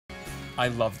I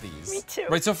love these. Me too.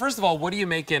 Right, so first of all, what are you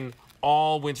making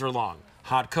all winter long?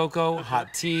 Hot cocoa,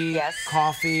 hot tea,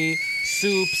 coffee,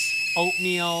 soups,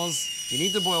 oatmeals. You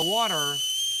need to boil water.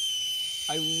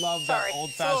 I love that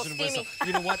old-fashioned whistle.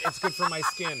 You know what? It's good for my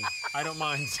skin. I don't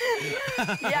mind.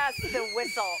 Yes, the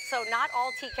whistle. So not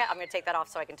all tea kettles, I'm going to take that off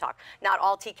so I can talk. Not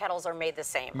all tea kettles are made the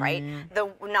same, right?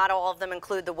 Not all of them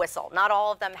include the whistle. Not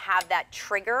all of them have that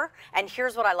trigger. And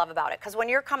here's what I love about it. Because when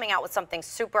you're coming out with something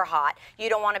super hot, you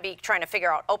don't want to be trying to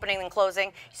figure out opening and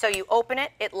closing. So you open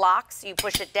it, it locks, you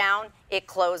push it down, it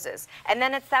closes. And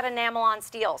then it's that enamel on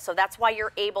steel. So that's why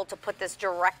you're able to put this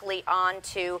directly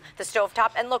onto the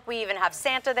stovetop. And look, we even have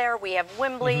Santa there, we have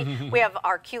Wimbley, we have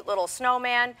our cute little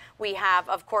snowman, we have,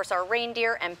 of course, our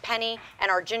reindeer and Penny and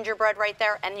our gingerbread right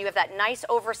there, and you have that nice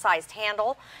oversized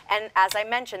handle, and as I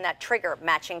mentioned, that trigger,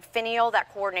 matching finial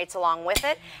that coordinates along with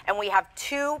it, and we have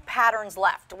 2 patterns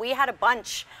left. We had a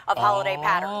bunch of holiday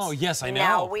patterns. Oh, yes, I know.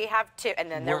 Now we have 2,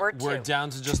 and then there were 2. We're down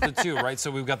to just the 2, right?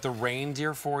 So we've got the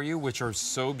reindeer for you, which are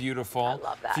so beautiful. I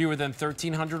love that. Fewer than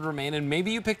 1,300 remain, and maybe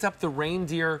you picked up the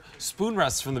reindeer spoon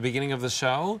rests from the beginning of the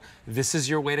show. This is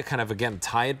your way to kind of, again,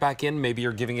 tie it back in. Maybe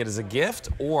you're giving it as a gift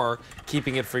or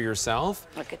keeping it for yourself.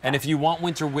 Look at that. And if you want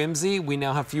winter whimsy, we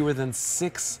now have fewer than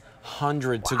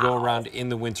 600 to go around in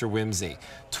the winter whimsy.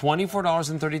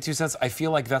 $24.32. I feel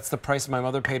like that's the price my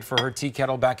mother paid for her tea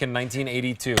kettle back in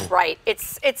 1982. Right.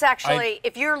 It's actually,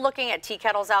 if you're looking at tea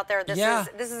kettles out there, this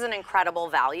is an incredible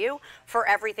value for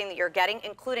everything that you're getting,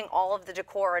 including all of the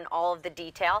decor and all of the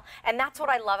detail. And that's what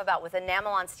I love about with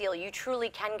enamel on steel. You truly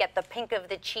can get the pink of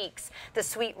the cheeks, the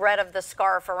sweet red of the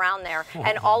scarf around there,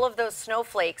 and all of those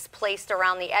snowflakes placed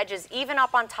around the edges, even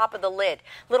up on top of the lid.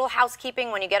 Little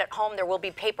housekeeping, when you get it home, there will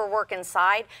be paperwork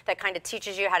inside that kind of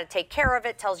teaches you how to take care of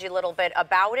it, tells you a little bit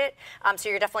about it. So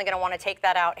you're definitely going to want to take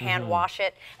that out, hand wash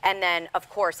it, and then, of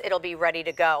course, it'll be ready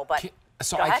to go. But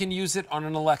so I can use it on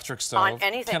an electric stove. On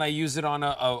anything. Can I use it on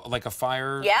like a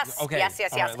fire? Yes. Okay. Yes.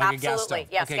 Yes. Yes. Right, like absolutely. A gas stove.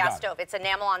 Yes. Okay, gas stove. It's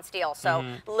enamel on steel, so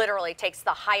literally takes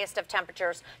the highest of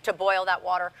temperatures to boil that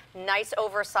water. Nice,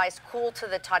 oversized, cool to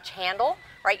the touch handle.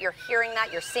 Right. You're hearing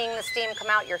that. You're seeing the steam come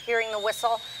out. You're hearing the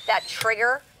whistle. That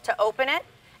trigger to open it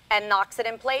and knocks it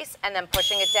in place, and then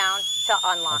pushing it down to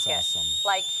unlock it. Awesome.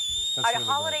 Like That's a really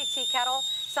holiday great. tea kettle,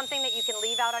 something that you can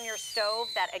leave out on your stove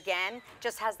that, again,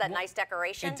 just has that nice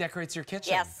decoration. It decorates your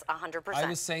kitchen. Yes, 100%. I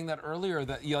was saying that earlier,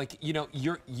 that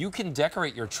you can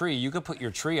decorate your tree. You can put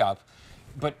your tree up.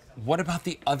 But what about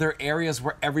the other areas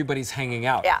where everybody's hanging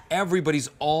out? Yeah. Everybody's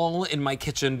all in my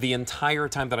kitchen the entire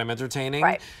time that I'm entertaining.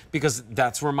 Right. Because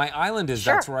that's where my island is.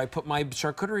 Sure. That's where I put my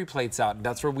charcuterie plates out.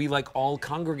 That's where we like all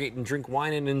congregate and drink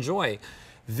wine and enjoy.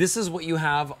 This is what you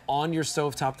have on your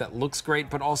stovetop that looks great,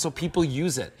 but also people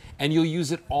use it, and you'll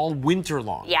use it all winter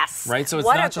long. Yes. Right? So it's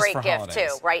what not a just great for gift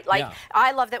holidays. too, right? Like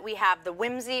I love that we have the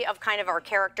whimsy of kind of our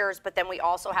characters, but then we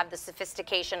also have the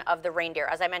sophistication of the reindeer.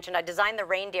 As I mentioned, I designed the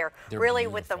reindeer really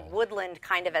with the woodland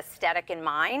kind of aesthetic in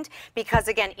mind, because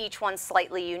again, each one's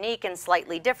slightly unique and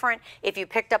slightly different. If you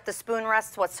picked up the spoon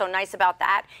rests, what's so nice about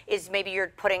that is maybe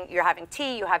you're having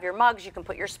tea, you have your mugs, you can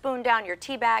put your spoon down, your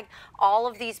tea bag. All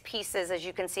of these pieces, as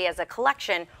you can see, as a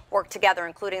collection, work together,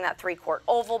 including that 3-quart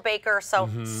oval baker. So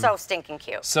so stinking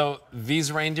cute. So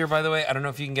these reindeer, by the way, I don't know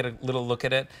if you can get a little look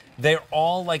at it. They're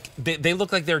all like, they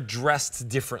look like they're dressed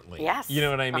differently. Yes. You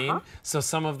know what I mean? So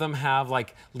some of them have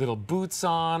like little boots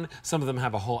on, some of them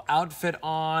have a whole outfit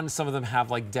on, some of them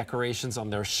have like decorations on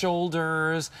their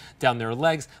shoulders, down their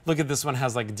legs. Look at this one,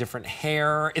 has like different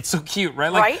hair. It's so cute,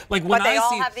 right? Like when but they I all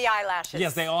see, have the eyelashes.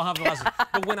 Yes, they all have the lashes.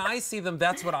 But when I see them,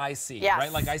 that's what I see,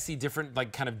 right? Like I see different,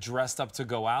 like kind of dressed up to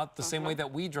go out, the same way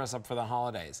that we dress up for the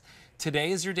holidays.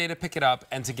 Today is your day to pick it up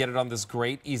and to get it on this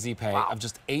great easy pay of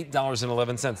just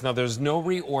 $8.11. Now, there's no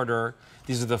reorder.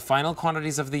 These are the final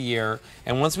quantities of the year.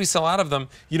 And once we sell out of them,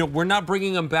 you know, we're not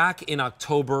bringing them back in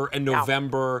October and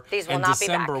November and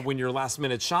December when you're last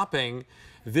minute shopping.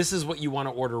 This is what you want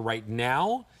to order right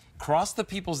now. Cross the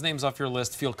people's names off your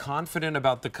list. Feel confident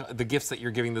about the gifts that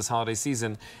you're giving this holiday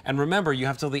season. And remember, you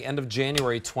have till the end of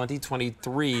January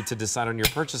 2023 to decide on your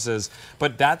purchases.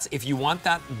 But that's, if you want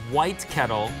that white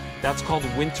kettle, that's called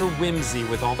Winter Whimsy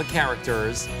with all the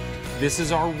characters. This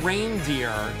is our reindeer,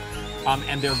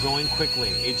 and they're going quickly.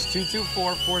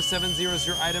 H224470 is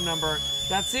your item number.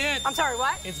 That's it. I'm sorry,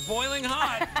 what? It's boiling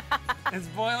hot. It's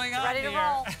boiling hot. Ready to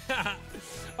roll.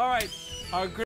 All right.